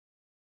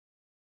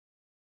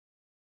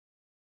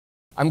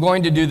I'm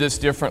going to do this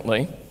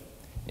differently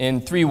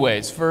in 3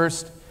 ways.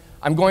 First,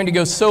 I'm going to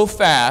go so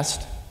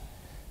fast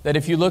that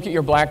if you look at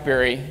your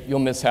BlackBerry, you'll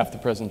miss half the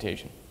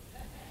presentation.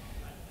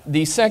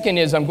 The second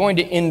is I'm going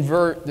to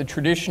invert the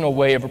traditional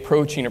way of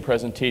approaching a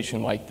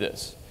presentation like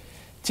this.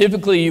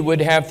 Typically, you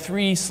would have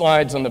 3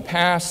 slides on the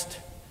past,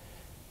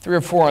 3 or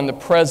 4 on the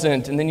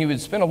present, and then you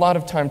would spend a lot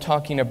of time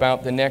talking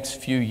about the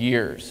next few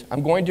years.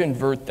 I'm going to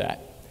invert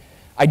that.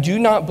 I do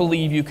not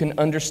believe you can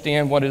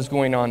understand what is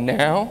going on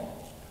now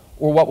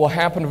or what will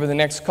happen over the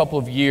next couple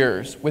of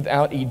years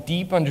without a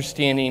deep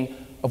understanding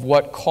of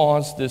what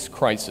caused this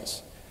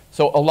crisis.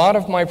 So a lot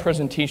of my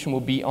presentation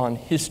will be on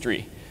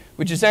history,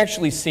 which is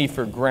actually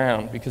safer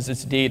ground because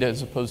it's data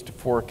as opposed to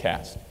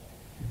forecast.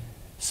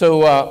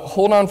 So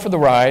hold on for the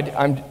ride.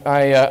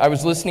 I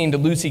was listening to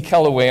Lucy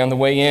Kellaway on the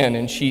way in,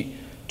 and she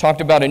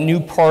talked about a new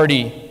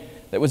party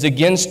that was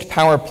against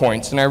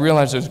PowerPoints, and I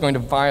realized I was going to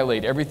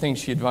violate everything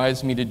she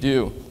advised me to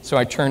do, so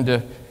I turned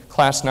to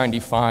Class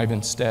 95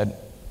 instead.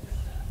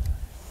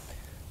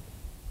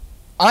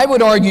 I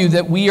would argue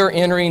that we are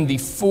entering the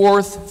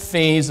 4th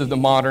phase of the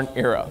modern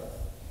era.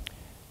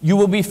 You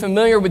will be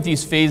familiar with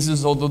these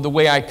phases, although the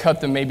way I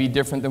cut them may be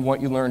different than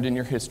what you learned in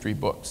your history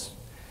books.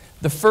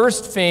 The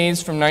first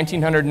phase from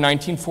 1900 to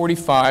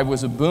 1945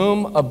 was a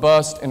boom, a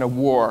bust, and a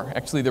war.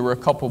 Actually, there were a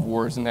couple of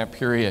wars in that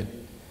period.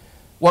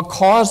 What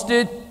caused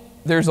it?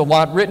 There's a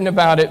lot written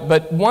about it,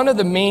 but one of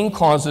the main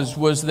causes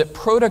was that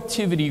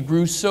productivity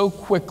grew so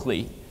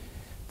quickly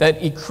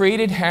that it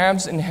created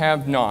haves and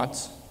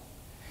have-nots,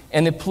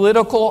 and the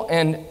political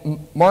and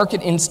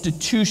market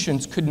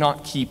institutions could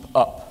not keep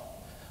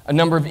up. A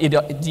number of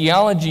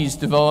ideologies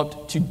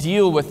developed to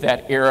deal with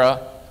that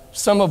era,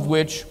 some of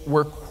which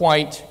were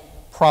quite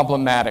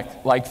problematic,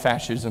 like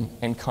fascism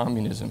and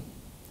communism.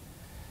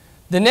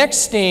 The next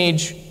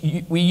stage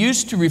we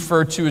used to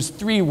refer to as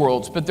 3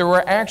 worlds, but there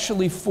were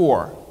actually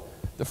 4.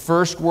 The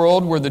first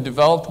world were the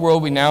developed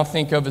world we now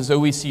think of as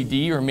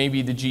OECD or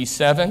maybe the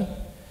G7.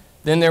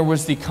 Then there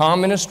was the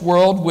communist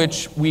world,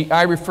 which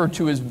I refer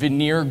to as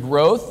veneer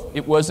growth.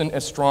 It wasn't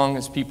as strong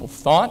as people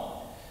thought.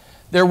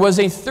 There was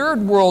a third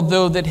world,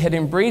 though, that had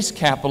embraced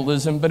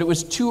capitalism, but it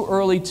was too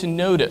early to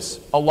notice.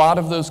 A lot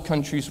of those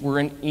countries were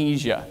in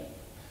Asia.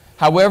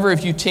 However,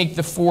 if you take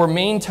the 4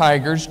 main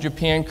tigers,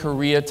 Japan,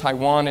 Korea,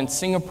 Taiwan, and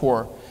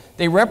Singapore,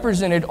 they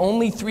represented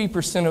only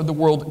 3% of the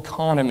world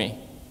economy.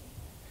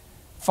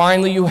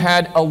 Finally, you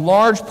had a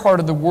large part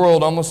of the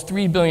world, almost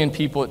 3 billion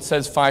people, it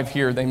says 5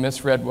 here, they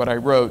misread what I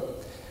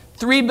wrote,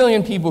 3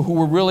 billion people who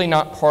were really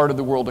not part of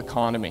the world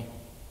economy.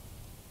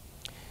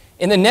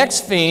 In the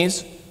next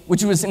phase,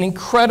 which was an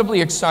incredibly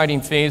exciting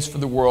phase for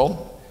the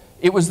world,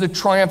 it was the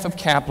triumph of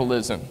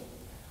capitalism.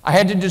 I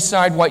had to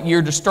decide what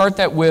year to start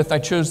that with. I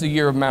chose the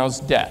year of Mao's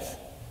death.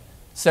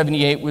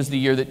 78 was the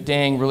year that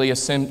Deng really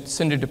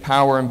ascended to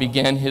power and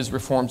began his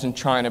reforms in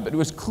China. But it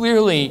was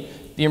clearly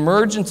the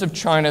emergence of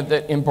China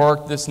that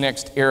embarked this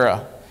next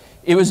era.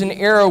 It was an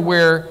era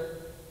where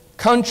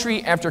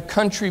country after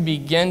country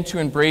began to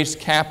embrace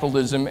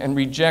capitalism and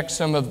reject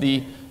some of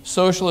the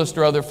socialist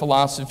or other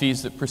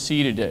philosophies that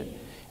preceded it.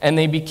 And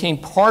they became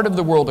part of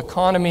the world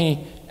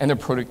economy, and their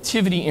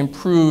productivity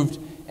improved,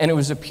 and it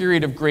was a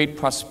period of great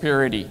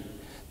prosperity.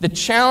 The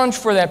challenge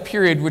for that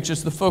period, which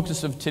is the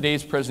focus of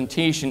today's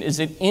presentation, is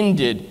it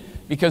ended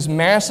because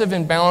massive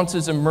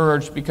imbalances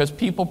emerged because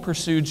people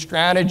pursued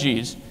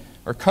strategies,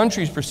 or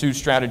countries pursued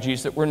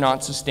strategies that were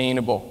not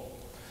sustainable.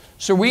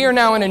 So we are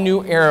now in a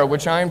new era,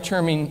 which I am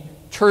terming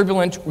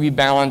turbulent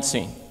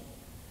rebalancing.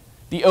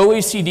 The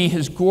OECD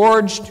has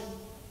gorged,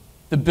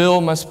 the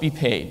bill must be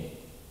paid.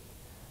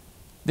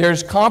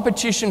 There's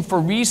competition for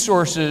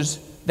resources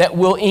that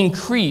will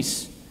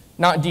increase,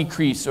 not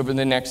decrease, over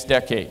the next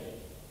decade.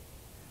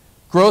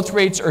 Growth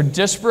rates are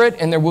disparate,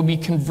 and there will be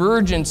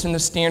convergence in the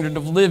standard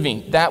of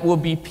living. That will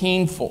be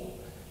painful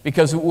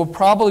because it will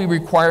probably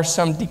require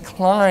some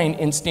decline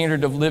in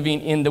standard of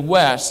living in the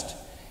West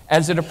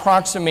as it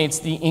approximates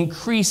the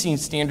increasing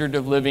standard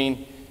of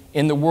living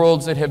in the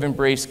worlds that have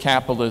embraced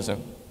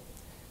capitalism.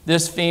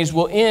 This phase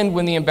will end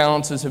when the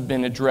imbalances have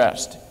been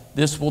addressed.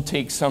 This will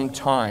take some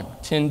time,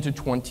 10 to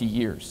 20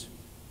 years.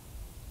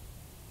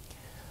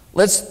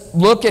 Let's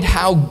look at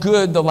how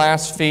good the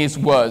last phase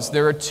was.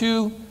 There are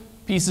 2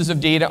 pieces of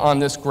data on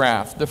this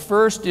graph. The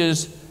first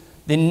is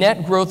the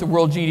net growth of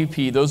world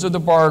GDP. Those are the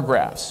bar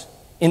graphs.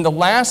 In the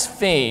last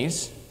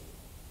phase,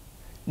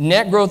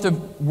 net growth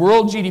of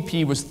world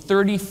GDP was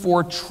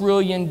 $34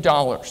 trillion.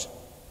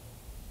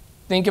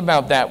 Think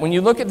about that. When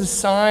you look at the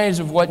size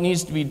of what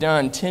needs to be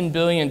done, $10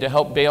 billion to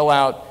help bail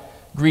out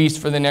Greece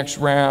for the next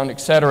round,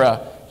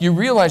 etc., you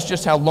realize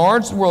just how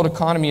large the world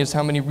economy is,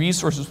 how many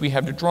resources we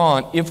have to draw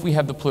on if we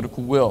have the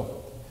political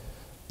will.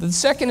 The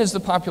second is the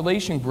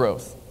population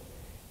growth.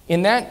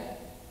 In that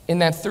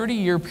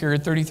 30-year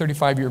period,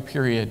 35-year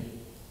period,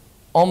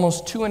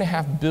 almost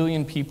 2.5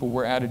 billion people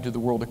were added to the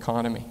world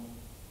economy.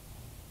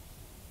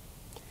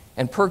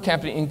 And per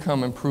capita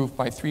income improved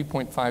by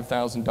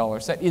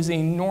 $3,500. That is an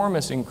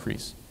enormous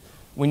increase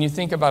when you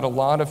think about a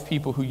lot of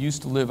people who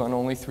used to live on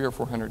only $300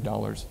 or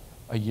 $400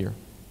 a year.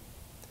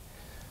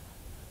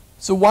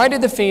 So why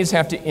did the phase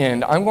have to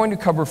end? I'm going to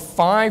cover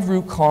 5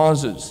 root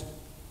causes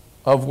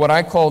of what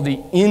I call the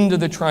end of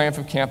the triumph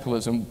of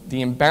capitalism,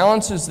 the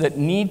imbalances that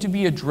need to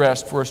be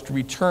addressed for us to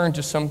return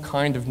to some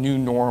kind of new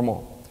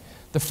normal.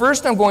 The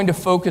first I'm going to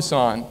focus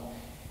on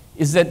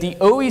is that the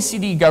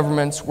OECD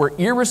governments were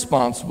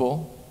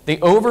irresponsible, they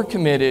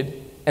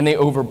overcommitted, and they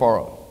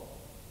overborrowed.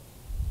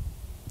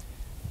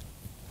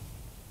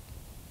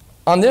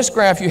 On this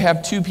graph, you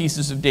have 2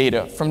 pieces of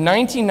data. From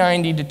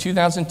 1990 to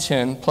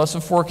 2010, plus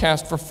a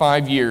forecast for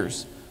 5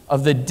 years,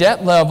 of the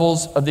debt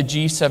levels of the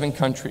G7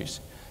 countries.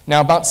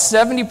 Now, about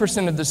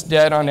 70% of this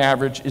debt on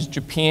average is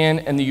Japan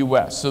and the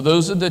US. So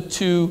those are the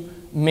 2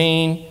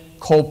 main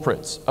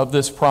culprits of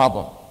this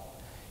problem.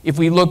 If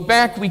we look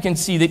back, we can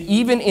see that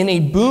even in a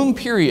boom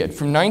period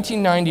from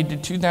 1990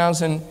 to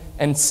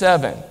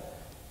 2007,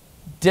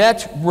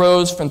 debt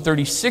rose from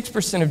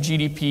 36% of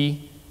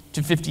GDP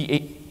to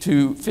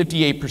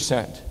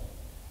 58%.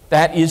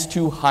 That is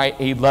too high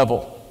a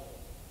level.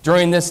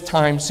 During this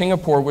time,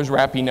 Singapore was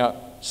wrapping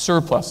up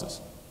surpluses.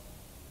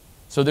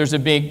 So there's a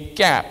big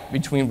gap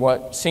between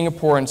what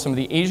Singapore and some of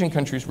the Asian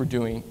countries were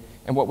doing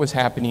and what was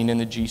happening in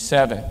the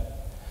G7.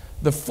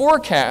 The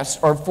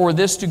forecasts are for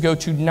this to go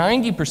to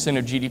 90%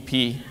 of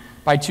GDP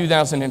by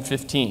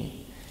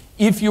 2015.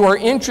 If you are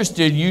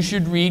interested, you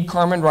should read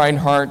Carmen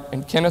Reinhart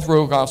and Kenneth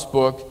Rogoff's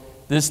book,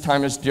 This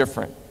Time is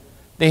Different.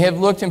 They have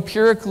looked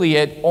empirically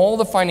at all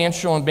the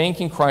financial and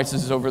banking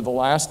crises over the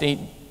last 8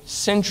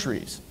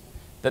 centuries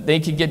that they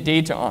could get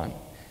data on.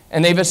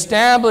 And they've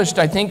established,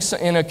 I think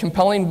in a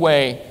compelling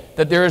way,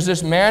 that there is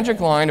this magic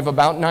line of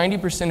about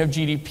 90% of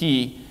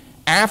GDP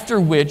after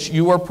which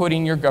you are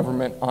putting your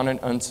government on an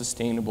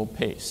unsustainable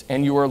pace,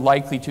 and you are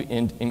likely to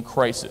end in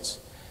crisis.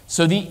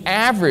 So the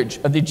average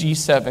of the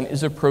G7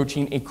 is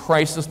approaching a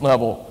crisis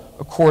level,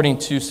 according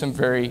to some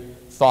very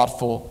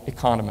thoughtful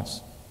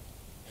economists.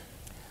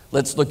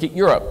 Let's look at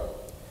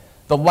Europe.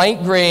 The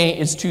light gray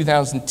is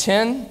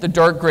 2010, the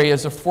dark gray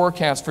is a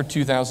forecast for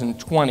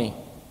 2020.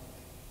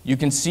 You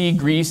can see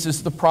Greece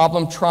is the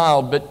problem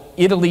child, but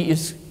Italy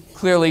is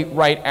clearly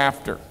right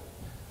after.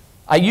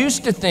 I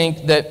used to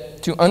think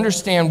that to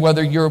understand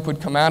whether Europe would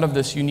come out of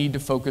this, you need to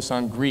focus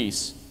on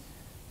Greece.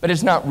 But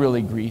it's not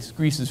really Greece.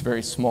 Greece is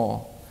very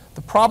small.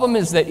 The problem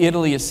is that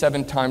Italy is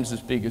 7 times as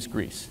big as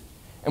Greece.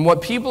 And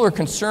what people are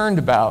concerned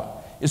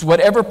about is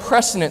whatever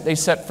precedent they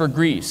set for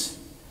Greece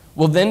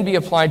will then be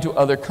applied to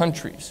other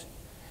countries.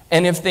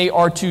 And if they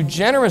are too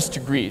generous to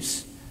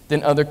Greece,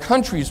 then other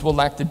countries will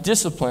lack the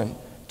discipline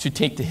to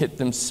take the hit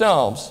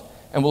themselves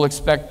and will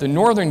expect the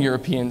Northern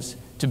Europeans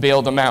to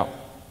bail them out.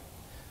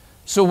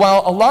 So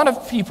while a lot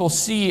of people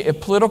see a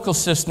political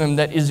system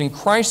that is in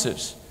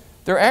crisis,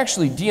 they're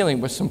actually dealing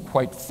with some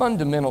quite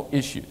fundamental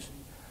issues.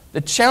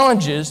 The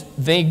challenge is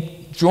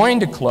they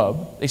joined a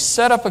club, they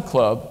set up a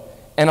club,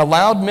 and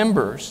allowed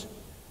members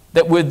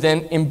that would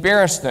then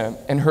embarrass them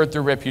and hurt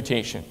their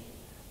reputation.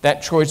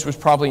 That choice was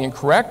probably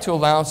incorrect to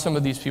allow some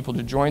of these people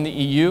to join the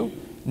EU.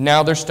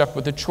 Now they're stuck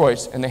with a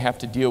choice and they have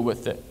to deal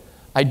with it.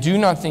 I do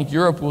not think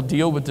Europe will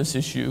deal with this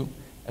issue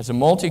as a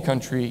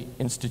multi-country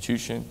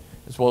institution,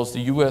 as well as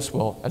the US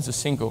will as a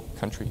single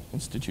country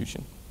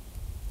institution.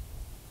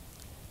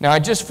 Now,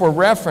 just for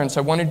reference,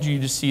 I wanted you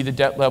to see the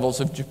debt levels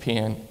of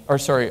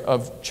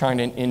of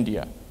China and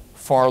India.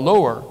 Far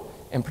lower,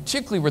 and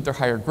particularly with their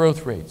higher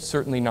growth rates,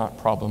 certainly not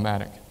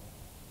problematic.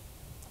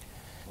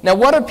 Now,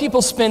 what are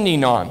people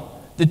spending on?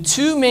 The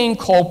 2 main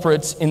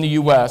culprits in the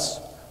US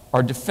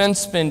are defense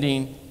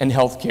spending and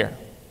healthcare.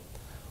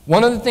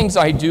 One of the things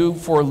I do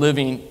for a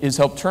living is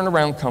help turn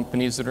around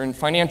companies that are in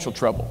financial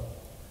trouble.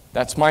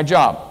 That's my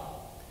job.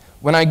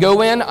 When I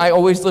go in, I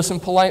always listen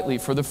politely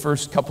for the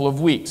first couple of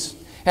weeks.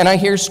 And I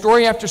hear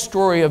story after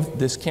story of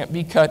this can't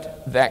be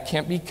cut, that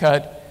can't be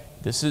cut,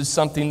 this is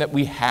something that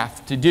we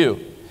have to do.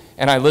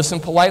 And I listen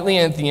politely,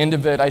 and at the end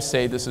of it, I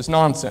say, this is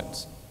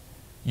nonsense.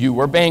 You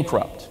are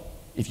bankrupt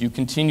if you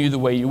continue the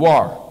way you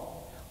are.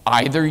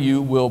 Either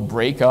you will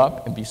break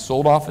up and be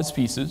sold off as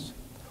pieces,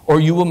 or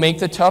you will make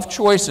the tough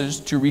choices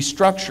to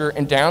restructure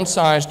and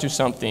downsize to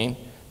something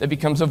that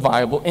becomes a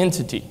viable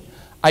entity.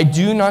 I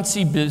do not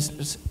see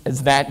business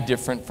as that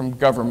different from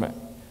government.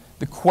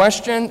 The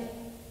question,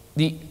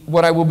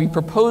 what I will be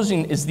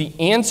proposing is the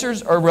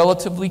answers are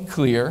relatively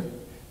clear.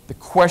 The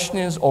question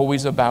is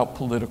always about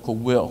political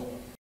will.